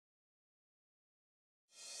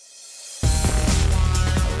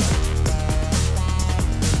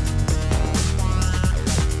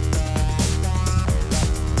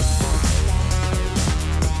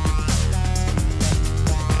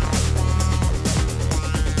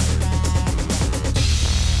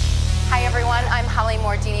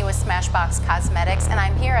Dini with Smashbox Cosmetics, and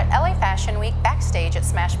I'm here at LA Fashion Week backstage at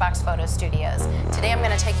Smashbox Photo Studios. Today I'm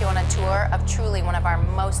going to take you on a tour of truly one of our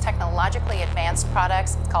most technologically advanced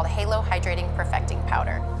products. It's called Halo Hydrating Perfecting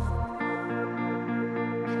Powder.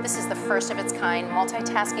 This is the first of its kind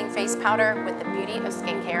multitasking face powder with the beauty of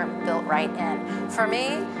skincare built right in. For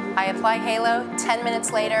me, I apply Halo, 10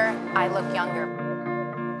 minutes later, I look younger.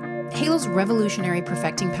 Halo's revolutionary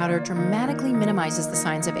perfecting powder dramatically minimizes the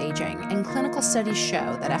signs of aging, and clinical studies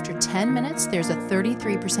show that after 10 minutes, there's a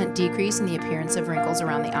 33% decrease in the appearance of wrinkles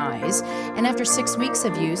around the eyes, and after 6 weeks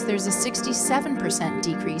of use, there's a 67%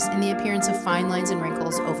 decrease in the appearance of fine lines and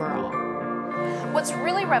wrinkles overall. What's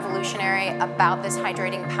really revolutionary about this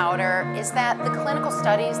hydrating powder is that the clinical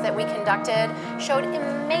studies that we conducted showed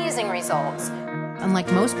amazing results.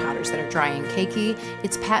 Unlike most powders that are dry and cakey,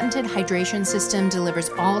 its patented hydration system delivers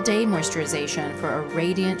all-day moisturization for a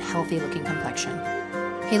radiant, healthy-looking complexion.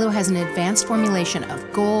 Halo has an advanced formulation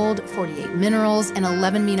of gold, 48 minerals, and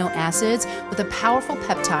 11 amino acids with a powerful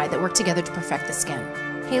peptide that work together to perfect the skin.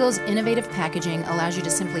 Halo's innovative packaging allows you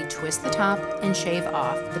to simply twist the top and shave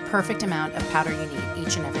off the perfect amount of powder you need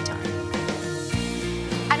each and every time.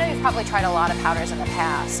 I know you've probably tried a lot of powders in the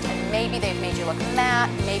past, and maybe they've made you look matte,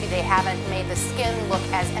 maybe they haven't made the skin look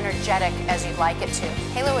as energetic as you'd like it to.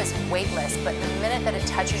 Halo is weightless, but the minute that it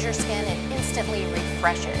touches your skin, it instantly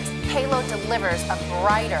refreshes. Halo delivers a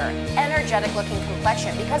brighter, energetic looking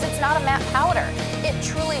complexion because it's not a matte powder. It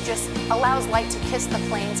truly just allows light to kiss the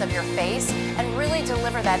planes of your face and really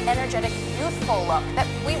deliver that energetic, youthful look that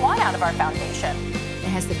we want out of our foundation.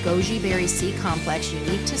 It has the goji berry C complex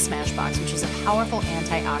unique to Smashbox, which is a powerful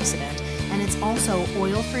antioxidant, and it's also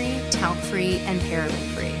oil-free, talc-free, and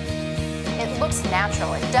paraben-free. It looks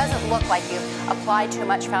natural. It doesn't look like you've applied too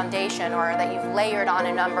much foundation or that you've layered on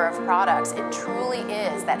a number of products. It truly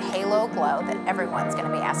is that halo glow that everyone's going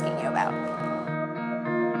to be asking you about.